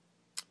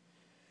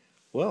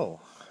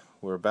Well,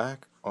 we're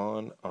back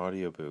on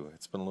Audioboo.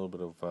 It's been a little bit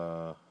of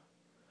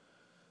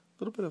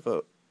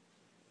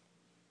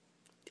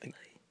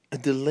a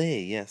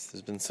delay. Yes,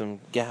 there's been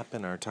some gap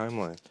in our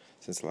timeline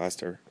since our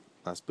last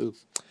boo.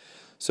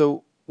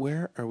 So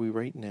where are we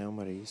right now,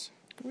 Maurice?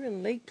 We're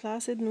in Lake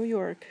Placid, New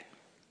York.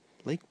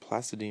 Lake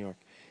Placid, New York.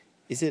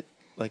 Is it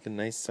like a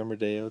nice summer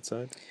day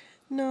outside?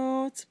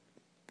 No,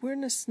 we're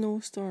in a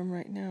snowstorm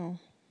right now.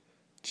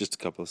 Just a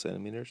couple of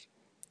centimeters.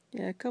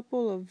 Yeah, a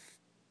couple of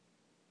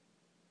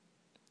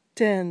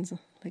tens,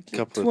 like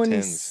Couple of 20,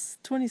 tens.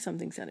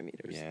 20-something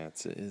centimeters. Yeah,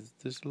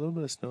 there's a little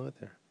bit of snow out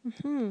there.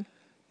 Mm-hmm.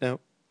 Now,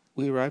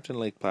 we arrived in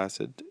Lake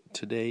Placid.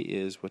 Today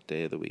is what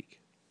day of the week?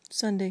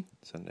 Sunday.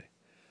 Sunday.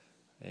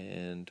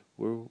 And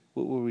what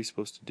were we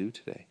supposed to do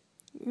today?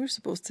 We were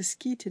supposed to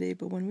ski today,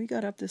 but when we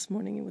got up this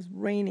morning, it was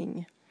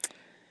raining.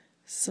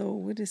 So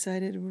we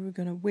decided we were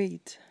going to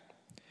wait.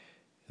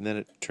 And then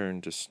it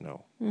turned to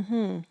snow.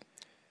 Mm-hmm.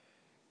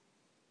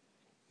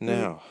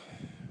 Now,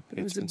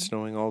 it's been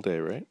snowing all day,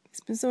 right?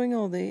 It's been snowing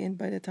all day, and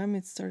by the time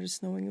it started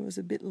snowing, it was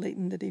a bit late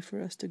in the day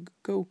for us to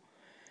go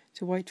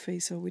to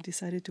Whiteface, so we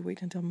decided to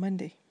wait until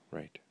Monday.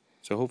 Right.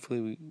 So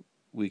hopefully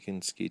we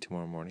can ski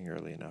tomorrow morning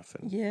early enough.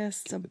 And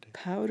yes, some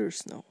powder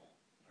snow.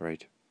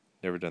 Right.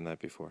 Never done that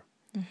before.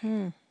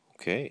 Mm-hmm.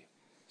 Okay.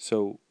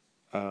 So,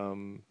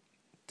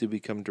 did we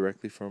come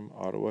directly from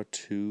Ottawa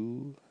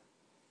to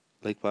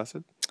Lake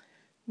Placid?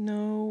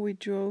 No, we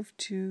drove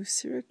to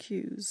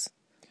Syracuse.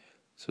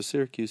 So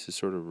Syracuse is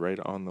sort of right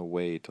on the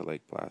way to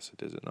Lake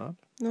Placid, is it not?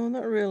 No,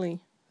 not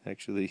really.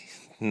 Actually,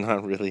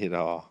 not really at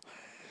all.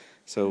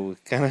 So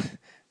kind of,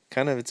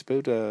 it's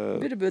about a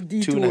bit of a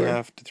detour.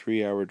 2.5 to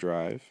 3 hour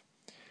drive.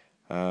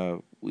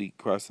 We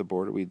crossed the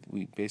border. We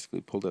basically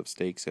pulled up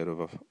stakes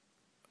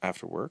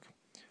after work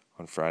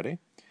on Friday,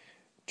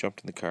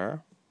 jumped in the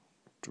car,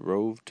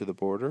 drove to the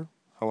border.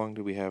 How long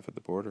did we have at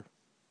the border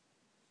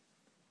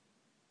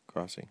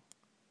crossing?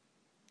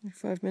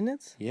 5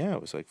 minutes? Yeah,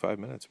 it was like 5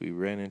 minutes. We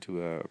ran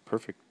into a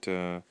perfect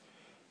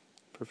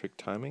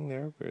timing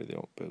there. We were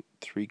about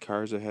 3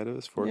 cars ahead of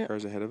us, 4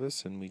 cars ahead of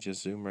us, and we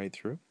just zoomed right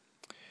through.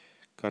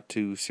 Got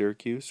to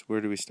Syracuse. Where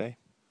do we stay?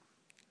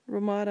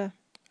 Ramada.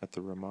 At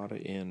the Ramada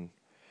Inn,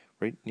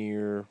 right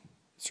near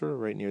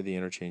the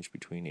interchange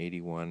between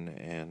 81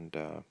 and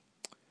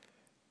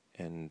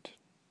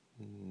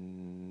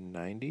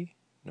 90.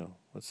 No,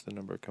 what's the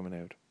number coming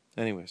out?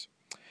 Anyways,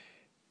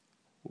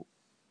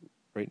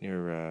 right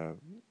near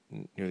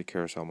the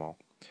Carousel Mall.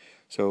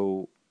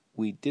 So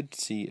we did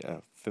see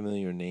a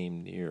familiar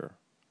name near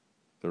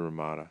the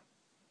Ramada.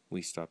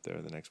 We stopped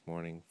there the next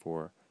morning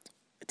for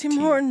Tim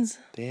Hortons.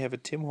 They have a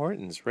Tim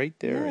Hortons right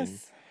there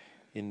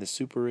in the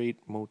Super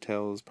 8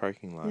 Motels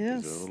parking lot.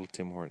 Yes. There's a little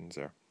Tim Hortons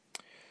there.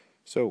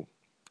 So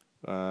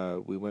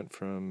we went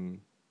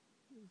from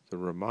the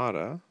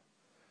Ramada.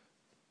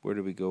 Where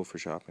did we go for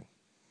shopping?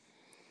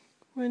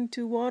 Went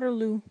to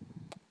Waterloo.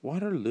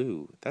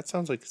 Waterloo. That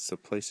sounds like it's a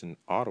place in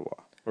Ottawa.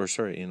 Or,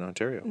 sorry, in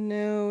Ontario.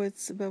 No,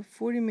 it's about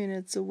 40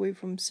 minutes away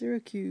from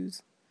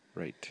Syracuse.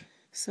 Right.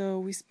 So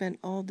we spent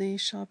all day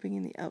shopping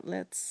in the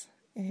outlets,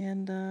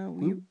 and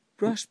we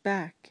rushed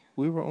back.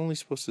 We were only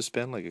supposed to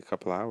spend like a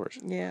couple hours.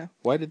 Yeah.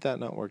 Why did that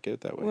not work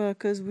out that way? Well,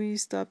 because we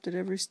stopped at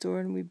every store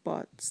and we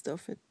bought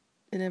stuff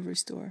in every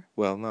store.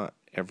 Well, not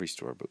every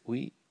store, but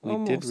we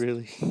Almost. did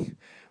really, we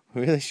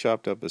really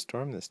shopped up a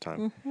storm this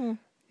time. Mm-hmm.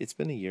 It's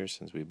been a year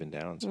since we've been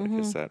down, so I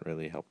guess that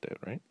really helped out,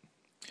 right?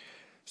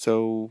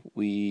 So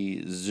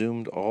we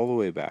zoomed all the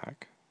way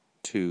back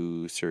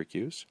to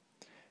Syracuse,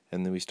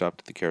 and then we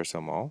stopped at the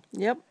Carousel Mall.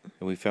 Yep.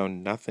 And we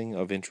found nothing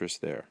of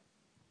interest there.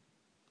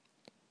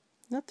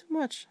 Not too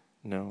much.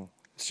 No.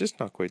 It's just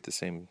not quite the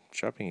same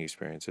shopping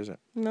experience, is it?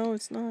 No,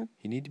 it's not.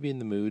 You need to be in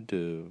the mood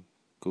to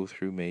go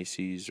through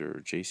Macy's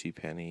or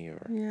JCPenney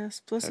or... Yes,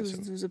 plus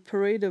there was a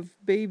parade of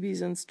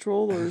babies and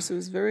strollers. It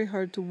was very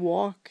hard to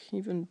walk,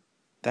 even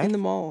in the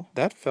mall.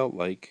 That felt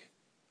like...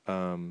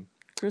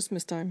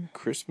 Christmas time.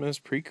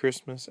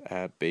 Pre-Christmas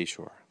at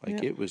Bayshore.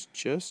 It was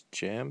just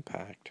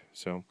jam-packed.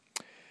 So,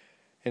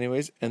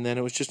 anyways, and then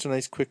it was just a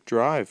nice quick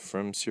drive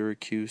from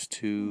Syracuse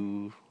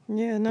to...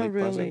 Yeah, not Lake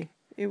really. Pleasant.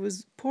 It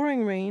was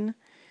pouring rain,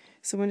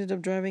 so we ended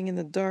up driving in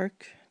the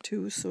dark,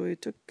 too, so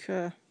it took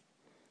a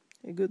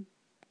good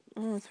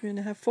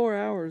 3.5, 4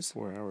 hours.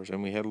 4 hours.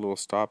 And we had a little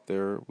stop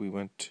there. We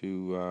went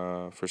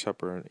to for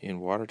supper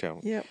in Watertown.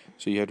 Yep.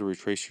 So you had to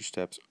retrace your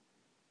steps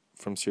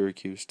from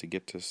Syracuse to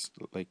get to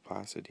Lake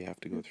Placid. You have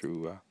to go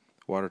through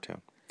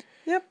Watertown.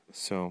 Yep.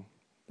 So.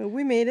 But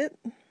we made it.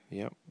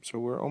 Yep. So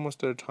we're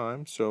almost out of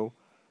time. So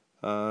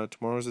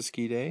tomorrow's a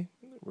ski day.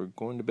 We're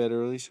going to bed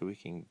early so we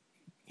can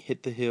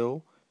hit the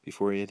hill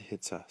before it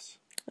hits us.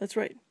 That's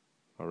right.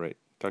 All right.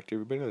 Talk to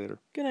everybody later.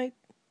 Good night.